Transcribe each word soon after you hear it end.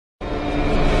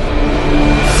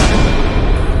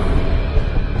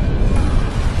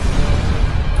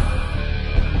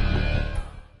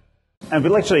And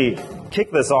we'll actually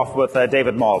kick this off with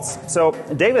David Maltz. So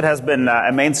David has been a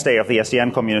mainstay of the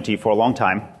SDN community for a long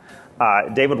time.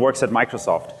 David works at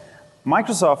Microsoft.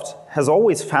 Microsoft has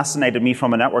always fascinated me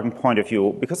from a networking point of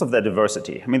view because of their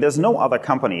diversity. I mean, there's no other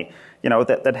company,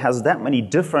 that has that many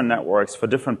different networks for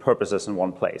different purposes in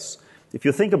one place. If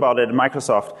you think about it, in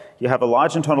Microsoft, you have a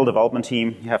large internal development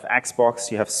team, you have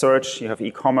Xbox, you have search, you have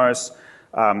e-commerce,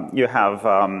 you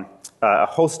have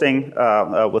hosting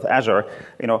with Azure.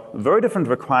 Very different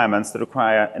requirements that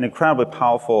require an incredibly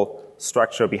powerful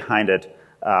structure behind it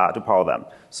to power them.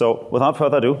 So without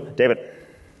further ado, David.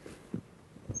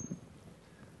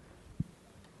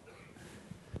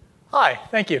 Hi,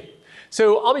 thank you.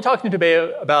 So I'll be talking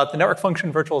today about the network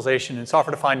function virtualization and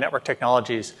software-defined network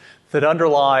technologies that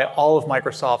underlie all of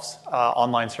Microsoft's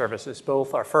online services,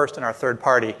 both our first and our third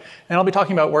party. And I'll be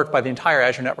talking about work by the entire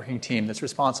Azure networking team that's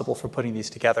responsible for putting these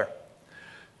together.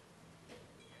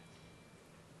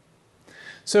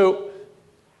 So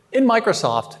in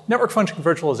Microsoft, network function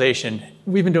virtualization,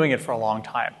 we've been doing it for a long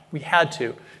time. We had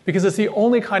to, because it's the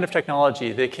only kind of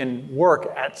technology that can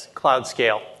work at cloud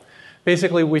scale.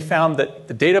 Basically, we found that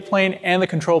the data plane and the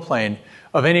control plane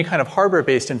of any kind of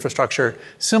hardware-based infrastructure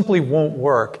simply won't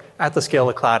work at the scale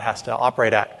the cloud has to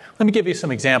operate at. Let me give you some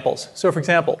examples. So for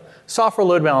example, software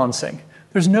load balancing.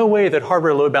 There's no way that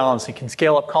hardware load balancing can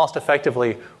scale up cost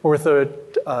effectively or with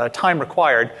the time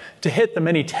required to hit the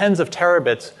many tens of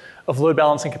terabits of load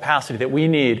balancing capacity that we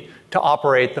need to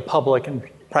operate the public and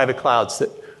private clouds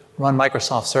that run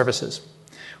Microsoft services.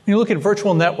 When you look at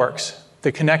virtual networks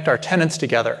that connect our tenants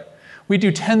together, we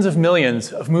do tens of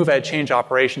millions of move, add, change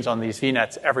operations on these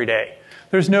VNets every day.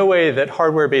 There's no way that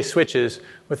hardware-based switches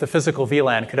with a physical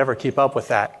VLAN could ever keep up with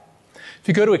that. If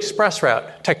you go to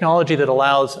ExpressRoute, technology that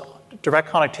allows direct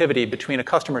connectivity between a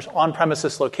customer's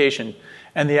on-premises location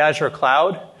and the Azure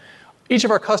cloud, each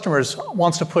of our customers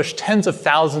wants to push tens of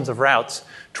thousands of routes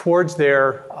towards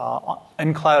their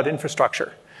in-cloud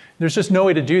infrastructure. There's just no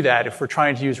way to do that if we're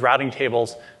trying to use routing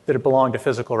tables that belong to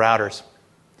physical routers.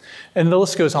 And the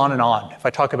list goes on and on. If I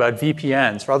talk about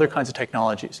VPNs or other kinds of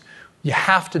technologies, you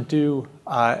have to do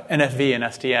NFV and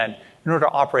SDN in order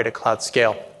to operate at cloud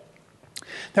scale.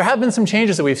 There have been some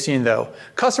changes that we've seen, though.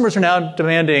 Customers are now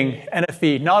demanding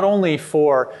NFV not only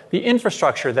for the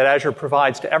infrastructure that Azure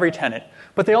provides to every tenant,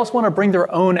 but they also want to bring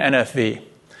their own NFV.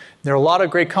 There are a lot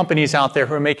of great companies out there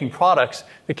who are making products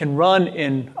that can run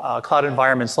in cloud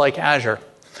environments like Azure.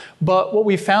 But what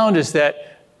we found is that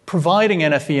providing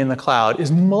NFV in the cloud is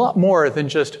a lot more than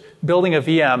just building a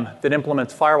VM that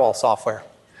implements firewall software.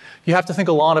 You have to think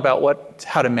a lot about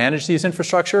how to manage these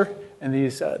infrastructure and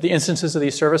the instances of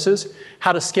these services,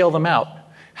 how to scale them out,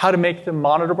 how to make them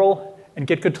monitorable and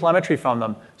get good telemetry from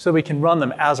them so we can run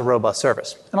them as a robust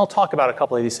service. And I'll talk about a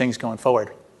couple of these things going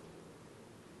forward.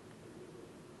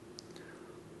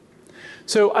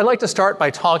 So I'd like to start by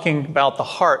talking about the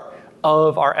heart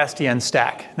of our SDN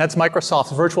stack. That's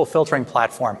Microsoft's virtual filtering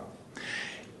platform.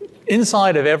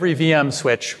 Inside of every VM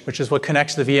switch, which is what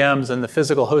connects the VMs and the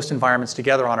physical host environments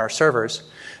together on our servers,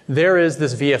 there is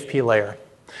this VFP layer.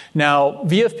 Now,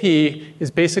 VFP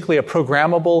is basically a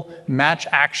programmable match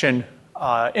action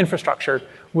infrastructure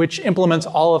which implements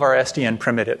all of our SDN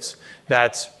primitives.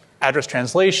 That's address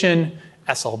translation,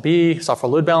 SLB,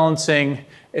 software load balancing.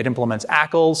 It implements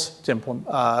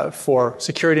ACLs for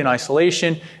security and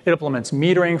isolation. It implements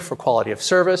metering for quality of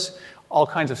service, all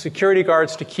kinds of security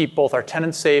guards to keep both our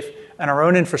tenants safe and our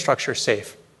own infrastructure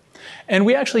safe. And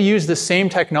we actually use the same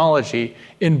technology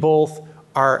in both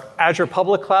our Azure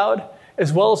public cloud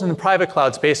as well as in the private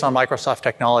clouds based on Microsoft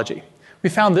technology. We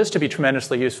found this to be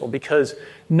tremendously useful because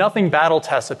nothing battle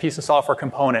tests a piece of software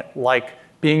component like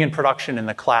being in production in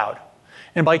the cloud.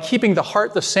 And by keeping the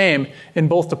heart the same in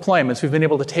both deployments, we've been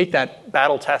able to take that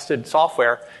battle-tested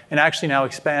software and actually now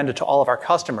expand it to all of our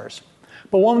customers.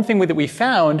 But one thing that we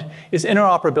found is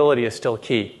interoperability is still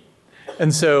key.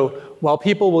 And so while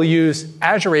people will use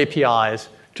Azure APIs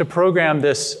to program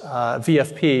this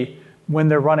VFP when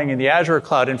they're running in the Azure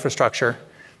cloud infrastructure,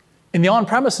 in the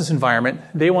on-premises environment,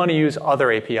 they want to use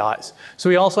other APIs. So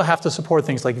we also have to support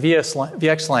things like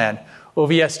VXLAN,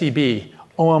 OVSDB,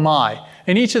 OMI.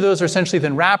 And each of those are essentially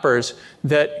then wrappers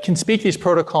that can speak these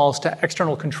protocols to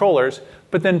external controllers,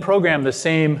 but then program the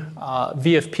same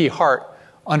VFP heart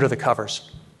under the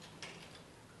covers.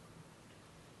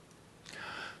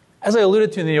 As I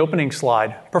alluded to in the opening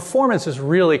slide, performance is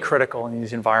really critical in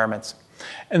these environments.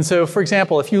 And so, for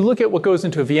example, if you look at what goes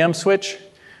into a VM switch,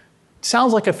 it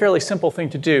sounds like a fairly simple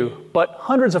thing to do, but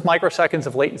hundreds of microseconds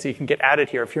of latency can get added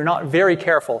here if you're not very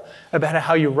careful about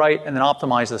how you write and then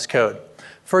optimize this code.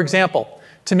 For example,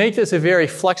 to make this a very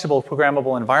flexible,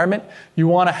 programmable environment, you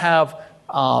want to have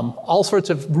all sorts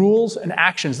of rules and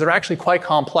actions that are actually quite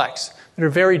complex, that are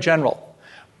very general.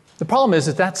 The problem is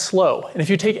that that's slow. And if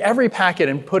you take every packet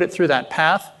and put it through that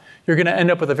path, you're going to end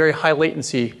up with a very high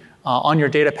latency on your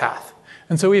data path.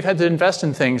 And so we've had to invest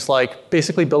in things like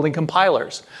basically building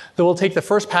compilers that will take the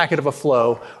first packet of a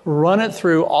flow, run it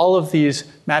through all of these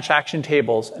match action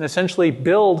tables, and essentially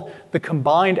build the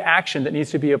combined action that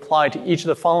needs to be applied to each of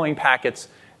the following packets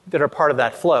that are part of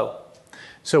that flow.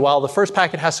 So while the first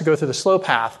packet has to go through the slow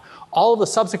path, all of the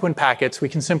subsequent packets, we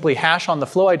can simply hash on the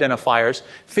flow identifiers,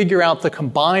 figure out the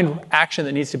combined action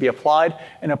that needs to be applied,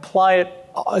 and apply it,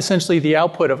 essentially the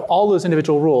output of all those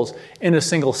individual rules in a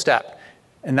single step.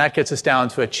 And that gets us down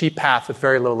to a cheap path with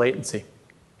very low latency.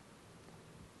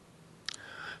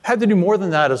 Had to do more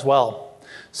than that as well.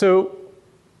 So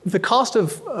the cost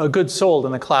of goods sold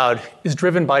in the cloud is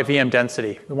driven by VM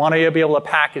density. We want to be able to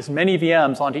pack as many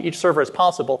VMs onto each server as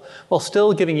possible while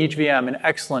still giving each VM an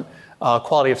excellent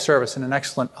quality of service and an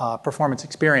excellent performance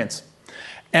experience.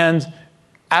 And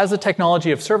as the technology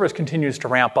of servers continues to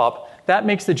ramp up, that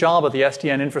makes the job of the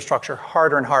SDN infrastructure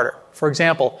harder and harder. For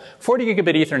example, 40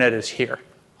 gigabit Ethernet is here.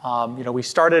 We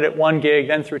started at 1 gig,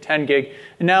 then through 10 gig,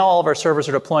 and now all of our servers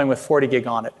are deploying with 40 gig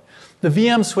on it. The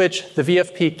VM switch, the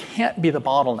VFP, can't be the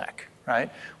bottleneck,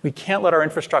 right? We can't let our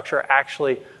infrastructure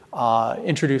actually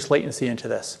introduce latency into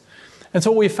this. And so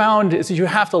what we found is that you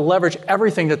have to leverage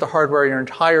everything that the hardware, your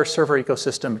entire server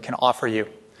ecosystem can offer you.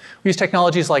 We use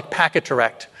technologies like Packet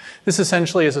Direct. This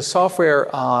essentially is a software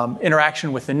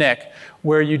interaction with the NIC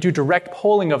where you do direct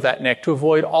polling of that NIC to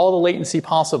avoid all the latency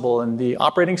possible in the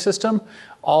operating system,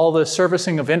 all the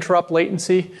servicing of interrupt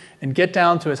latency, and get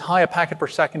down to as high a packet per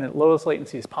second at lowest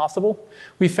latency as possible.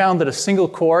 We found that a single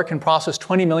core can process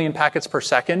 20 million packets per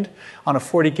second on a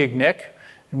 40 gig NIC,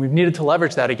 and we've needed to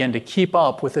leverage that again to keep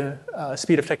up with the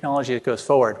speed of technology that goes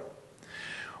forward.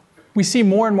 We see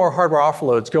more and more hardware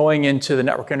offloads going into the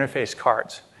network interface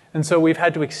cards. And so we've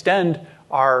had to extend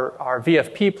our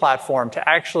VFP platform to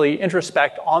actually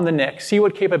introspect on the NIC, see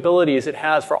what capabilities it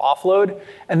has for offload,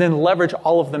 and then leverage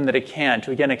all of them that it can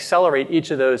to, again, accelerate each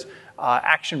of those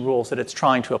action rules that it's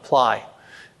trying to apply.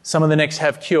 Some of the NICs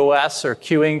have QoS or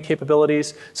queuing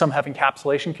capabilities. Some have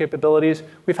encapsulation capabilities.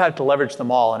 We've had to leverage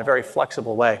them all in a very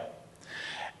flexible way.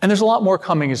 And there's a lot more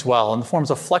coming as well in the forms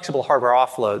of flexible hardware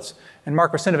offloads. And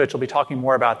Mark Rusinovich will be talking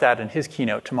more about that in his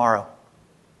keynote tomorrow.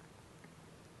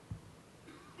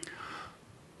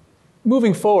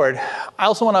 Moving forward, I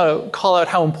also want to call out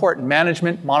how important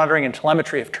management, monitoring, and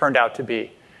telemetry have turned out to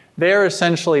be. They are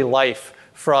essentially life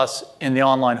for us in the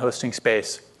online hosting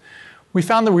space. We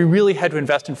found that we really had to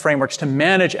invest in frameworks to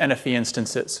manage NFV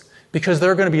instances because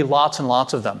there are going to be lots and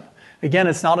lots of them. Again,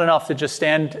 it's not enough to just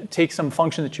take some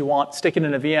function that you want, stick it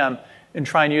in a VM, and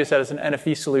try and use that as an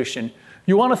NFV solution.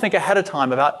 You want to think ahead of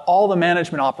time about all the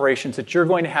management operations that you're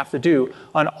going to have to do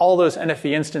on all those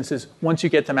NFV instances once you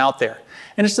get them out there.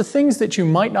 And it's the things that you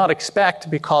might not expect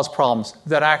to cause problems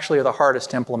that actually are the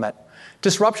hardest to implement.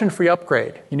 Disruption-free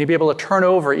upgrade. You need to be able to turn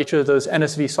over each of those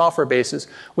NSV software bases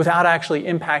without actually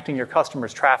impacting your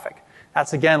customer's traffic.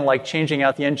 That's, again, like changing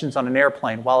out the engines on an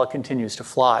airplane while it continues to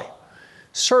fly.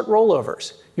 Cert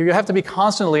rollovers. You have to be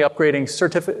constantly upgrading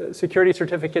security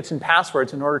certificates and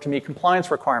passwords in order to meet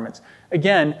compliance requirements.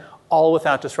 Again, all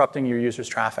without disrupting your user's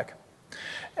traffic.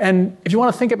 And if you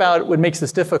want to think about what makes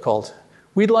this difficult,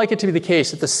 we'd like it to be the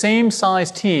case that the same size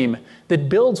team that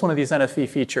builds one of these NFV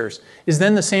features is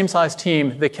then the same size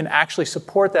team that can actually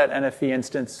support that NFV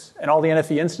instance and all the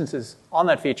NFV instances on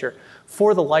that feature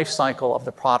for the life cycle of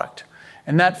the product.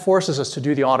 And that forces us to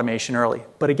do the automation early.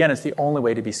 But again, it's the only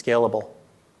way to be scalable.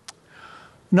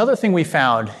 Another thing we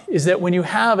found is that when you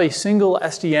have a single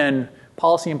SDN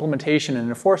policy implementation and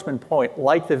enforcement point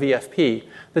like the VFP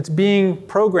that's being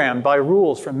programmed by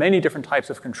rules from many different types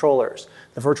of controllers,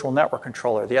 the virtual network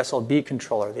controller, the SLB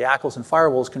controller, the ACLs and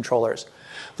firewalls controllers,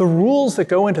 the rules that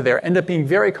go into there end up being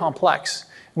very complex.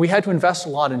 We had to invest a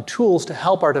lot in tools to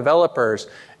help our developers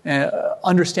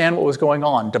understand what was going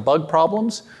on, debug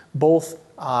problems, both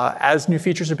as new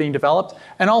features are being developed,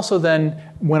 and also then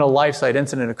when a live site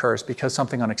incident occurs because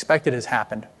something unexpected has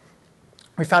happened.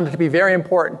 We found it to be very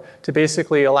important to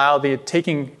basically allow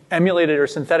taking emulated or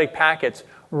synthetic packets,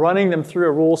 running them through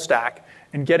a rule stack,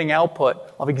 and getting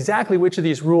output of exactly which of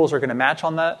these rules are going to match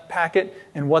on that packet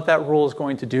and what that rule is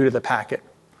going to do to the packet.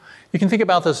 You can think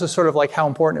about this as sort of like how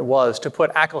important it was to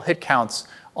put ACL hit counts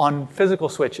on physical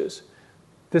switches.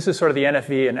 This is sort of the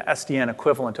NFV and SDN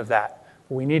equivalent of that.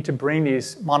 We need to bring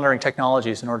these monitoring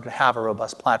technologies in order to have a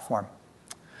robust platform.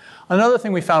 Another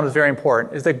thing we found was very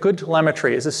important is that good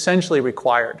telemetry is essentially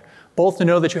required, both to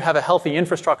know that you have a healthy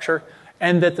infrastructure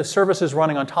and that the services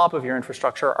running on top of your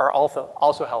infrastructure are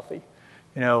also healthy.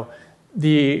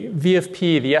 The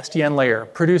VFP, the SDN layer,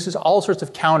 produces all sorts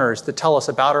of counters that tell us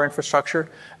about our infrastructure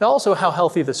and also how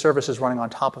healthy the services running on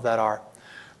top of that are.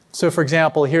 So for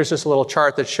example, here's just a little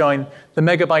chart that's showing the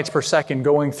megabytes per second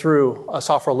going through a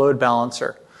software load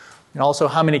balancer, and also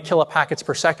how many kilopackets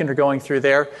per second are going through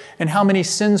there, and how many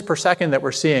SYNs per second that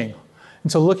we're seeing.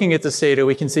 And so looking at this data,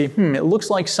 we can see, it looks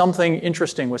like something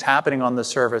interesting was happening on this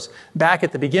service back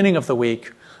at the beginning of the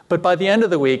week. But by the end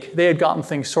of the week, they had gotten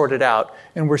things sorted out,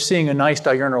 and we're seeing a nice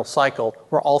diurnal cycle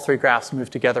where all three graphs move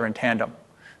together in tandem.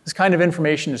 This kind of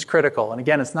information is critical. And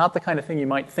again, it's not the kind of thing you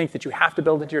might think that you have to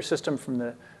build into your system from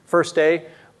the first day,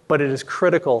 but it is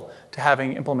critical to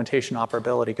having implementation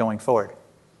operability going forward.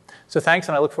 So thanks,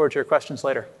 and I look forward to your questions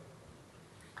later.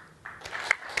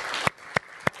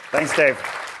 Thanks, Dave.